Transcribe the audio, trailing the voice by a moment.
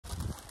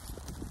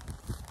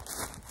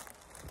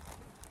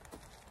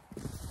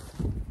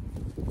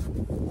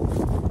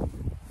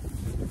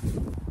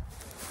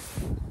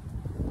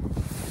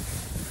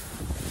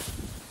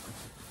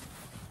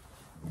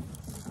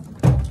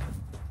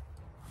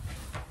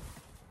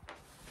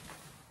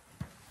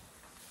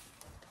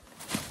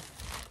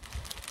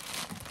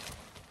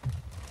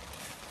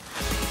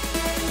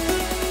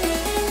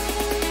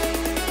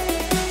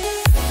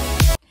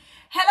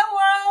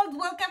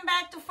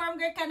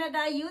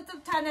my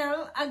YouTube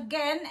channel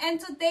again, and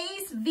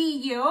today's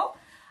video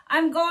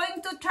I'm going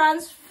to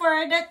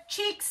transfer the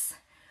chicks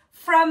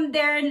from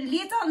their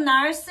little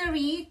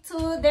nursery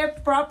to their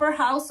proper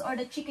house or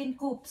the chicken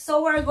coop.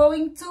 So we're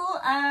going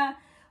to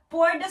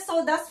pour the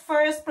sawdust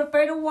first,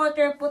 prepare the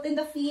water, put in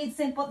the feeds,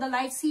 and put the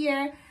lights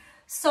here.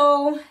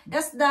 So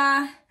that's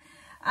the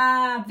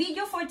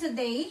video for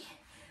today.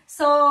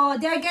 So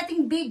they are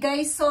getting big,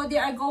 guys, so they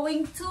are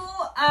going to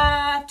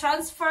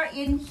transfer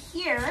in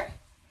here.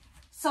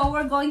 So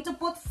we're going to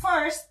put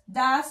first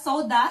the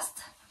sawdust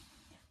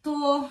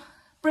to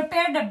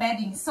prepare the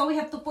beddings. So we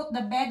have to put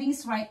the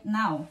beddings right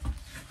now.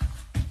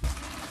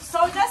 So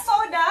the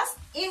sawdust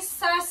is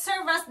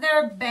serve as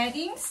their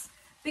beddings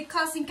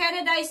because in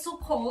Canada it's so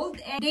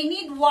cold and they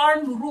need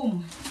warm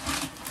room.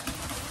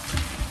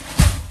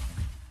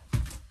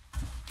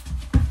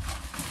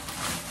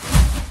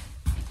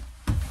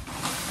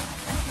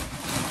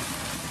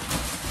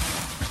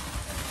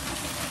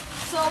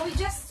 So we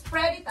just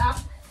spread it up.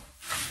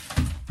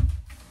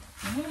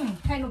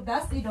 Kind of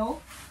dusty though.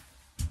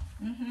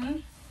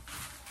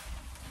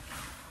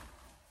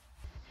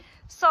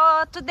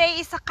 So today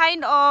is a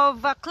kind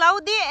of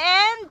cloudy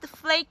and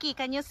flaky.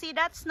 Can you see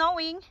that?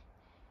 Snowing.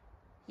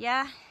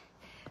 Yeah.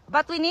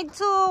 But we need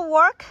to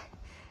work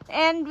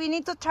and we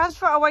need to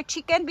transfer our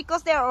chicken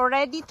because they are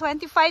already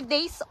 25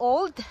 days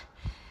old.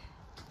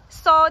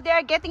 So they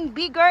are getting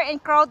bigger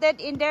and crowded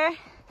in their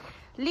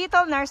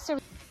little nursery.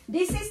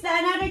 This is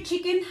another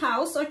chicken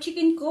house or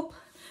chicken coop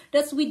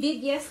that we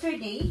did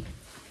yesterday.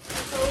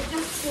 So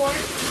just pour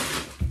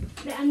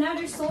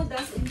another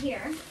sawdust in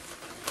here.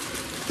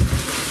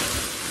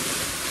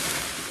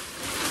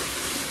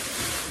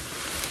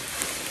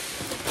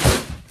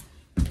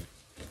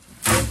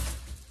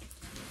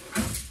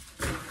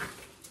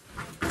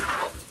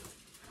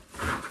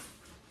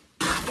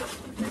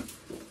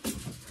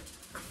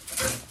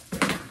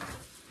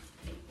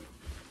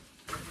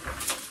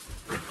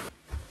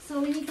 So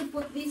we need to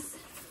put this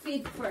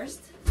feed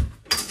first.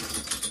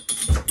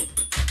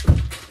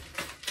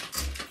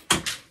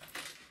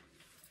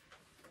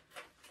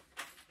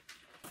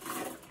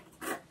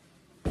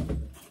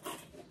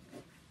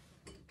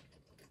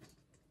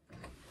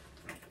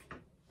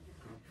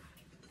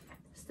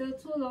 Still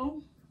too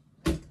long.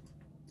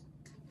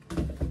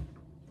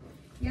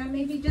 Yeah,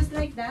 maybe just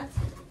like that.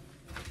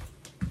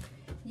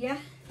 Yeah.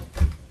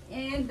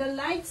 And the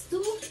lights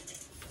too.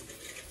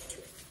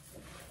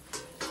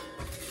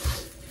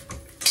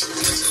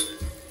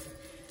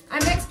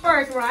 I'm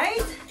expert,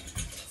 right?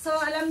 So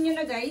alam nyo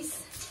na,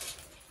 guys.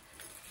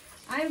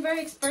 I'm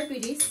very expert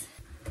with this.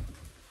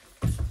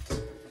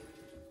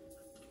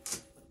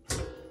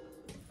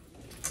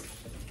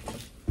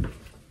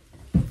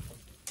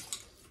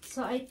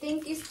 So I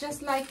think it's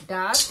just like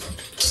that.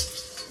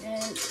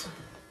 And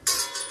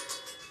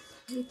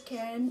we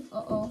can,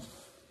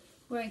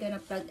 we're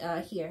gonna plug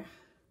here.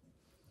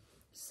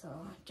 So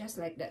just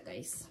like that,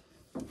 guys.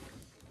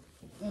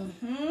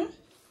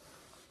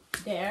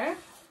 There.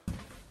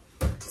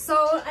 So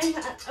I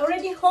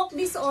already hooked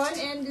this on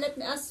and let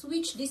us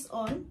switch this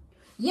on.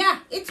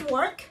 Yeah, it's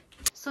work.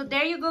 So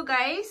there you go,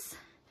 guys.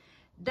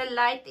 The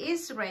light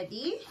is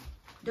ready.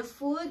 The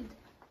food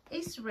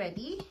is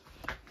ready.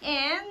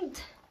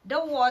 And the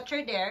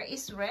water there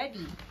is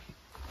ready.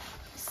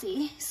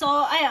 See? So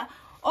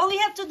all we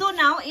have to do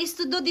now is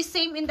to do the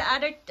same in the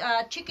other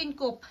chicken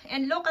coop.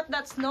 And look at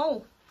that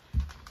snow.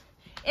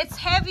 It's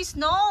heavy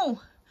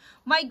snow.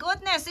 My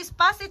goodness, it's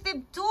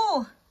positive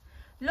too.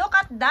 Look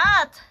at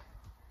that.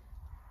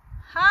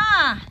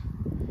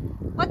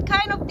 What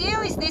kind of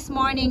deal is this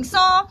morning? So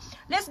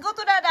let's go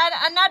to that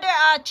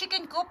another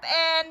chicken coop,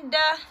 and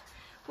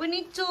we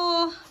need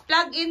to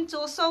plug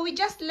into. So we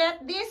just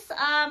let this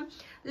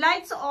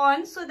lights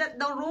on so that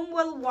the room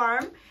will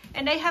warm,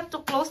 and I have to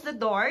close the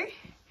door.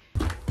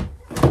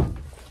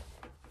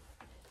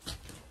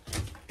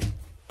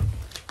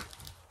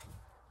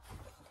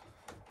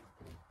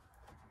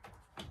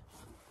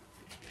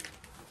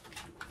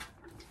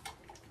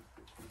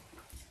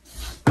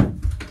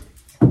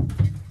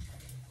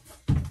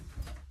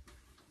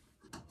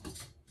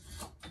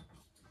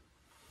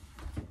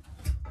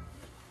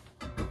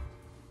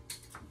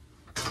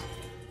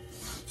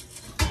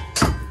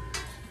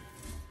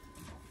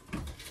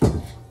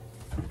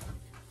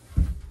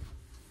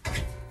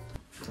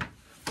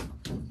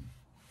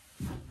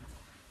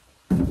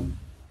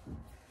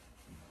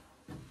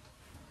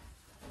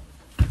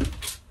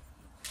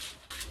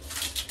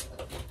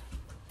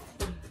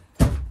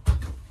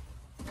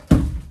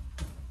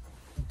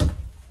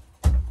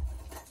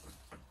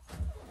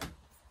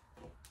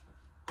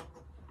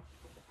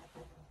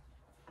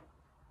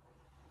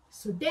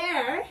 So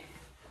there,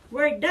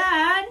 we're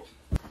done.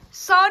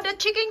 So the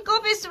chicken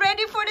coop is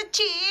ready for the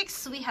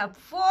chicks. We have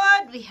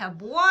food, we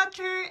have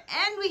water,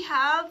 and we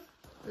have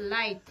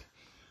light.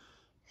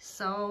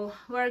 So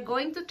we're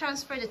going to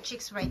transfer the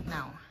chicks right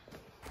now.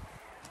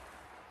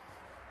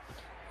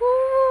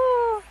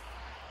 Woo!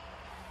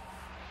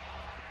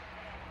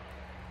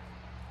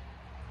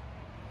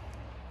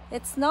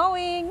 It's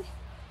snowing.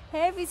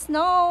 Heavy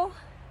snow.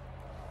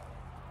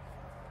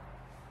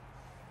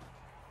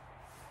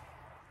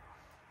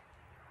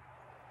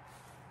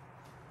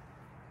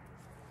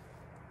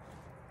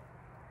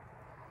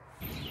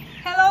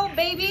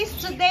 babies,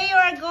 today you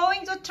are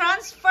going to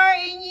transfer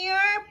in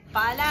your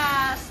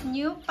palace.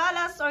 New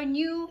palace or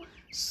new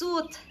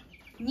suit.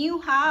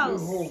 New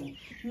house.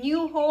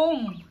 New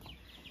home.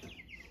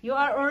 You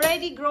are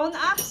already grown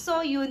up,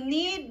 so you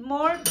need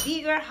more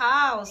bigger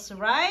house,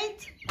 right?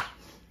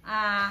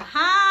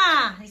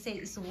 Aha! He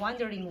says,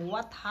 wondering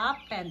what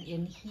happened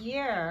in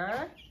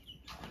here.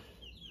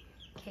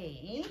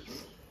 Okay.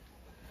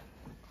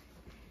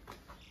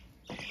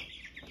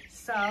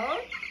 So,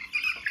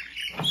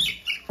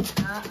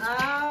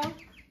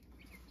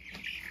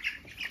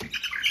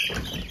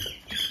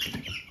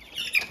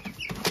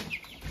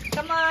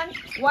 come on,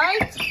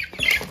 white.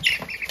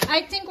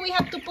 I think we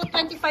have to put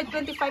 25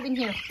 in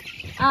here.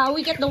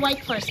 We get the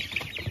white first.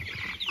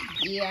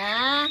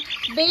 Yeah,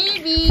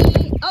 baby.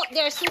 Oh,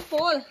 they're so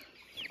full.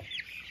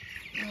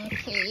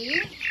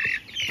 Okay.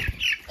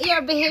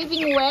 You're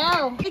behaving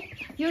well.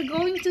 You're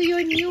going to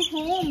your new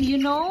home, you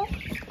know,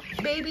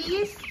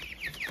 babies.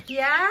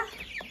 Yeah.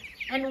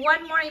 And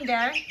one more in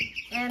there.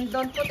 And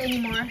don't put any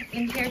more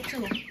in here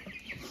too.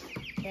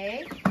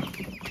 Okay.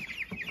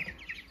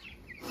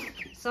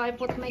 So I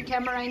put my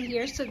camera in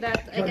here so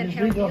that I can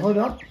help you. Hood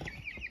up?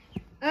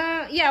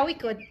 Yeah, we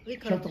could.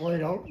 Shut the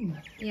light out.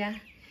 Yeah.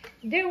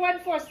 There one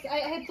first. I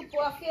had to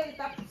fill it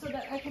up so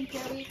that I can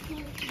carry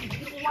two.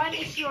 One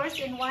is yours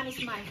and one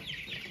is mine.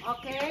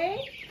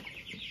 Okay?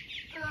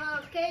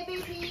 Okay,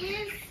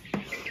 babies.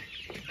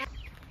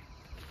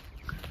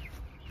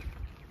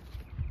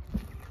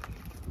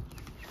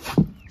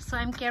 So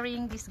I'm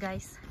carrying these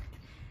guys.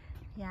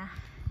 Yeah,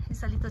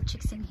 there's a little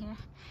chicks in here.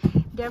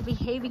 They're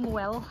behaving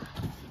well.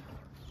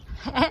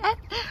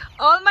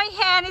 All my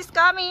hen is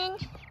coming.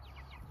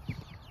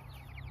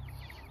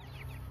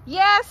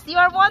 Yes, you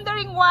are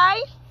wondering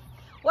why?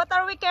 What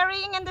are we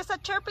carrying? And there's a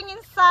chirping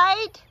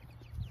inside.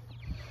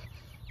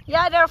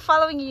 Yeah, they're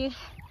following you.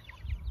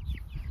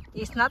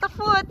 It's not a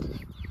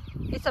food.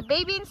 It's a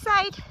baby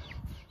inside.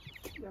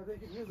 Yeah, they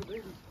can hear the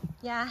baby.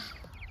 Yeah.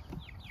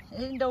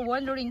 And they're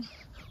wondering,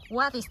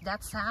 what is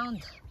that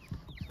sound?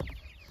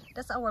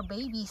 That's our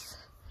babies.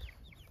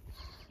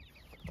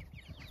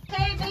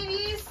 Okay,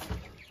 babies.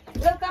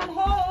 Welcome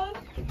home.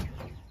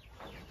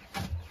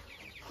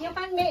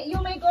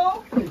 You may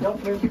go. Hey,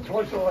 don't move it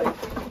towards the light.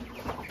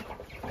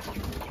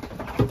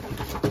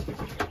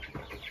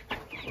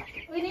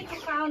 We need to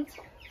count.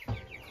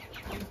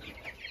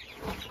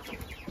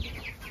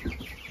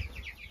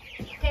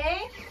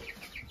 Okay.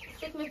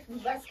 Take my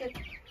basket.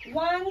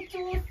 1,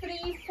 2,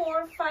 3,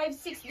 4, 5,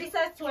 6. These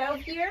are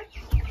 12 here.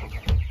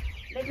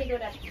 Let me do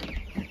that.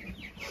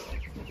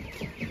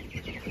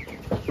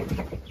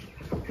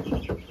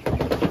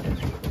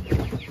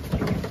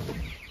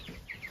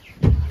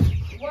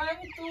 1,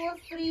 2,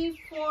 3,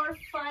 4,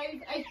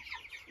 5.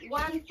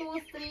 1,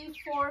 2, 3,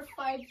 4,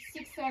 5,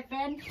 6,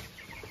 7.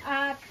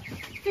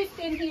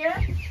 15 here.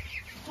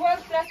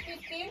 12 plus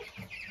 15.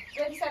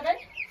 27.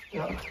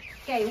 Yeah.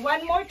 Okay,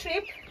 one more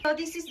trip. So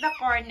this is the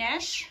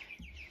Cornish.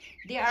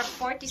 They are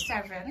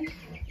 47.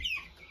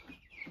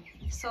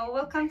 So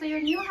welcome to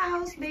your new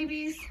house,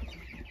 babies.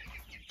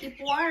 Keep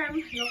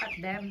warm. Look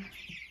at them.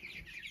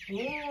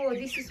 Oh,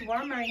 this is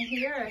warmer in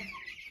here.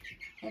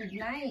 And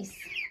nice.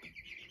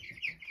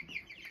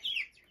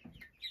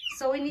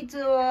 So we need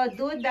to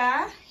do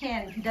the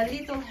hen, the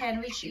little hen,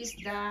 which is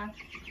the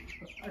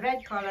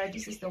red color.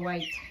 This is the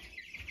white.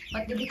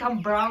 But they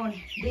become brown.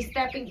 They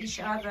step in each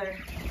other.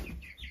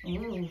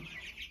 Ooh.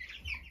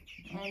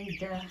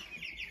 And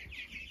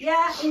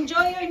yeah,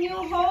 enjoy your new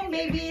home,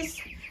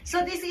 babies.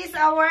 So this is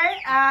our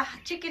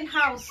chicken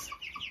house.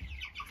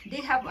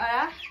 They have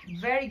a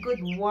very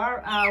good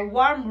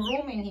warm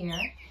room in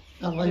here.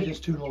 That light is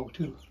too low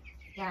too.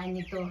 Yeah, I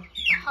need to.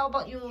 How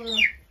about you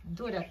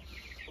do that?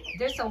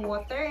 There's a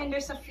water and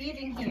there's a feed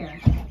in here.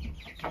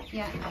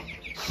 Yeah,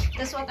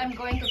 that's what I'm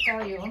going to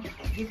tell you.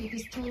 If it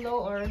is too low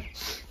or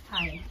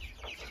high.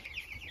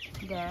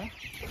 There.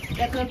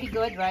 That will be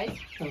good, right?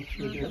 That's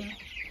pretty good.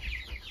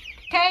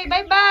 Okay,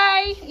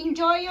 bye-bye.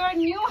 Enjoy your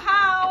new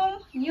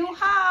home, new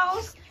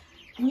house,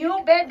 new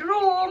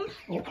bedroom.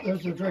 Oh,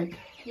 there's a drink.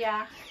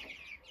 Yeah.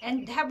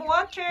 And have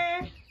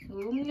water.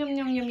 Yum, yum,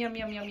 yum, yum, yum,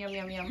 yum, yum,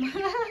 yum, yum.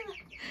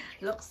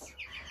 Look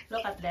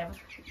at them.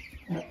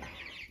 Yeah.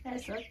 They're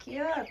so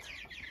cute.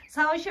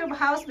 So how's your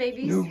house,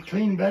 babies? New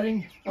clean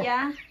bedding. Oh.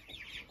 Yeah.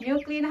 New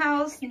clean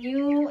house,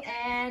 new,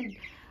 and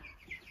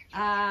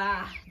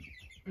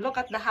look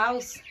at the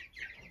house.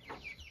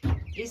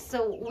 It's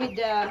with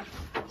the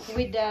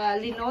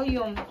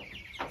linoleum.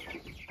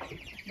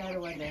 Another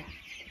one there.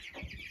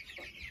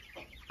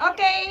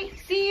 Okay,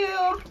 see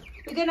you.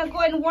 We're gonna go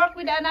and work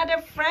with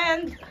another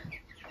friend.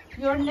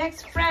 Your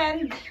next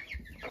friend.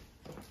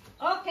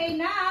 Okay,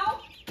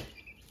 now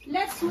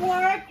let's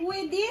work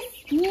with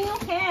this new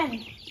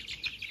hen.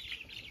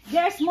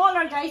 They're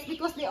smaller, guys,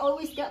 because they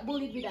always got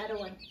bullied with the other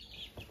one.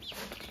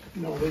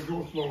 No, they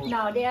go slower.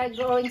 No, they are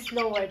growing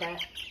slower there.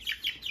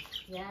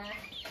 Yeah.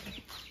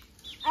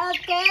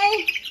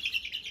 Okay.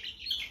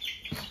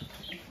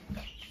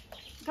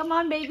 Come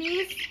on,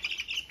 babies.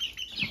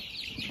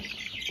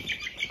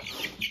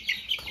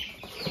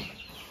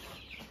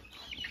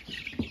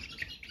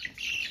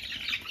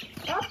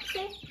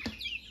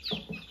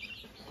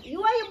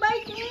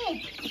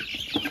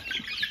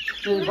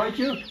 They bite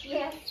you?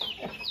 Yes.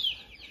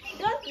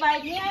 Don't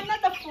bite me. I'm not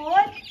a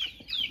food.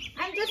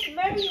 I'm just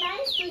very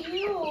nice to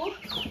you.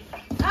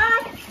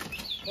 Ah!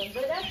 Don't do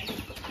that.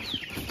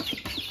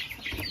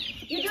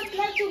 You don't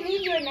like to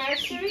leave your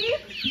nursery?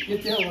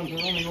 Get the other ones, they're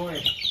running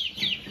away.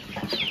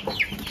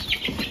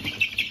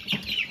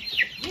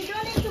 You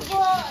don't need to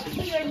go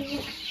to your...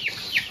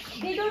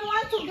 They don't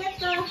want to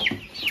get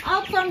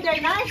out from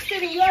their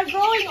nursery. You are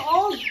growing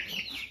old.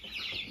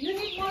 You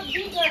need more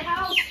bigger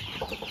house.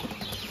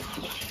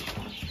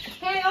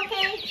 Okay,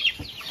 okay.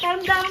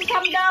 Calm down,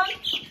 calm down.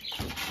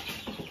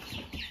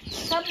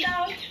 Calm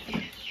down.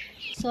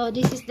 So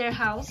this is their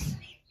house.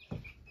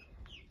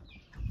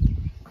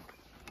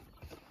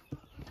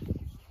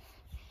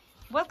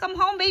 Welcome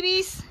home,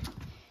 babies.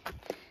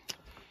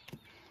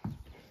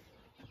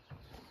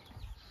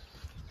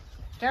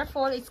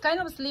 Careful, it's kind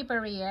of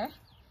slippery, yeah?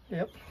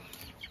 Yep.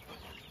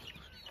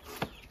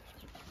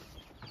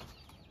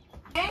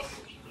 Okay,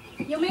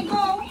 you may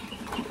go.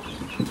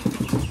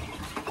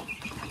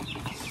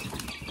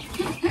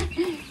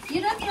 You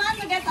don't want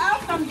to get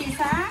out from this,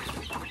 huh?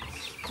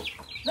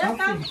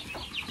 Welcome.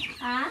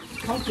 Huh?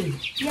 Comfy.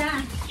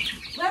 Yeah.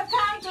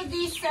 Welcome to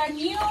this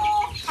new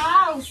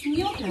house,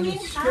 new And clean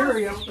it's house.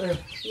 scary out there.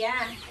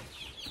 Yeah.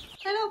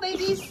 Hello,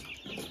 babies.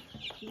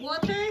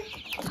 Water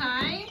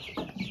time.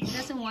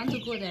 Doesn't want to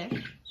go there.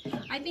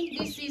 I think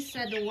this is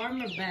the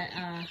warmer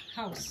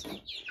house.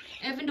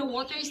 Even the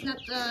water is not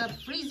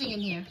freezing in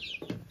here.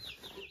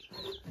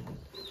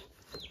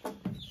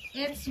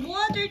 It's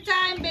water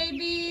time,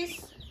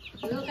 babies.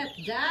 Look at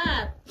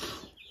that.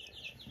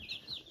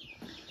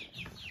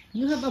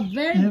 You have a very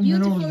They haven't been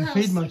beautiful over to house.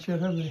 feed much yet,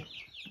 have they?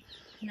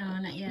 No,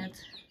 not yet.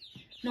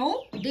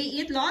 No, they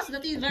eat lots.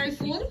 That is very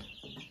full.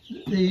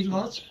 They eat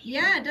lots?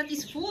 Yeah, that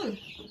is full.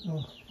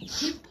 Oh.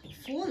 Keep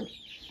full.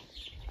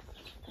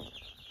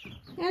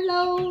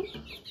 Hello.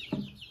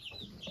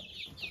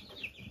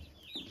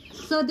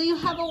 So do you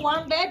have a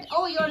warm bed?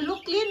 Oh, you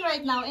look clean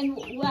right now and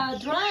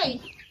dry.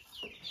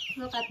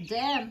 Look at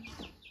them.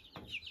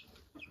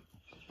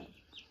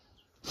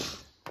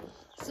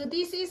 So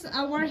this is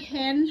our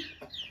hen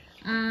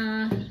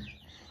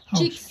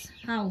chicks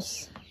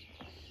house.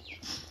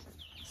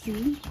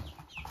 See?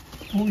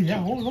 Oh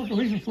yeah, oh look,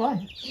 we can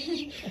fly.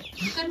 You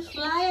can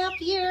fly up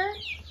here.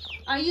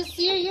 Are you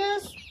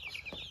serious?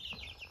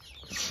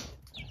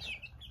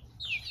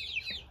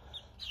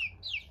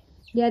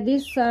 Yeah,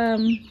 this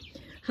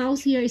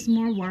house here is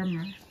more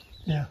warmer.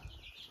 Yeah.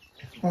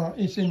 Well,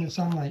 it's in the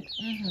sunlight.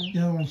 The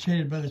other one's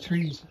shaded by the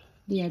trees.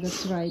 Yeah,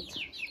 that's right.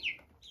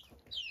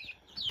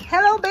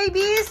 Hello,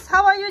 babies.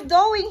 How are you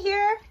doing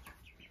here?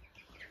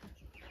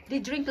 They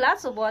drink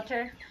lots of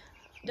water.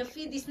 The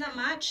feed is not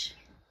much.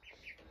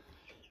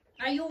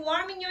 Are you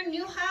warm in your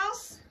new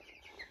house?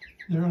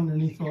 They're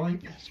underneath the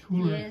light. It's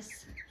cooler.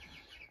 Yes.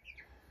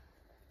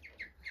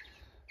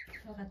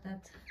 Look at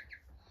that.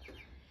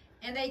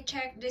 And I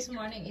checked this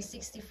morning, it's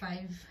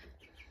 65.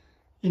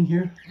 In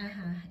here?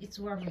 It's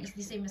warm. It's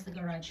the same as the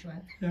garage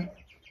one. Yeah.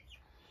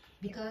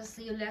 Because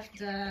you left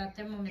the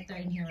thermometer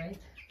in here, right?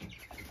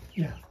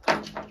 Yeah.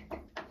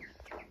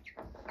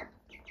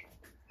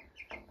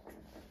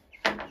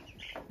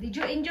 Did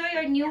you enjoy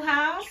your new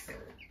house?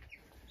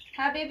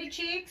 Huh, baby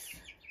chicks?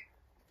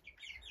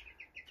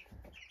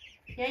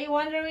 Yeah, you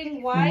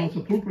wondering Well, why? it's a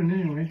pooping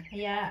anyway.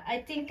 Yeah, I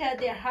think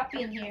they're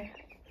happy in here.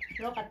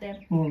 Look at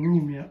them. More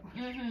room, yeah.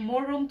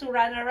 More room to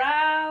run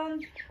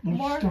around. Not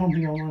More.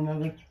 stomping on one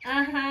another.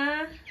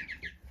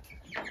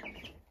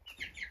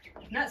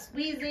 Not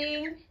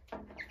squeezing.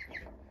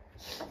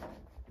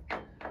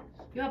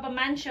 You have a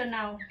mansion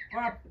now,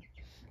 or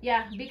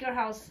bigger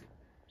house.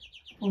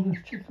 Oh,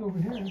 there's chicks over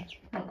here.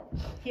 No,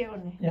 here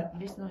only. Yeah.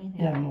 There's no in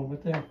here. Yeah, no,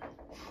 but there.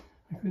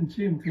 I couldn't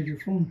see them because your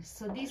phone.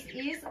 So this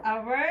is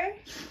our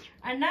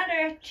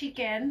another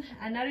chicken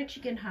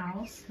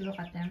house. Look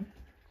at them.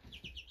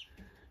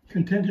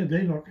 Contented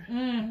they look.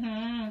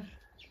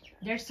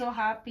 They're so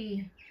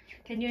happy.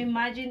 Can you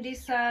imagine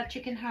this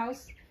chicken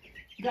house?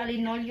 The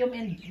linoleum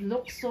and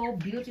look so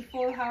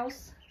beautiful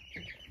house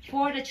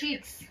for the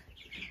chicks.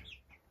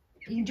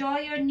 Enjoy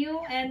your new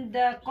and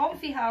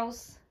comfy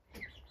house,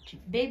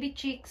 baby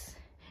chicks.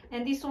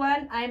 And this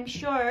one, I'm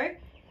sure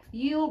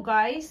you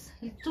guys,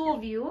 the two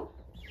of you,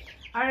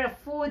 are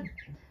food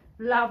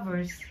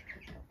lovers.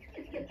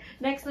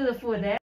 Next to the food, eh?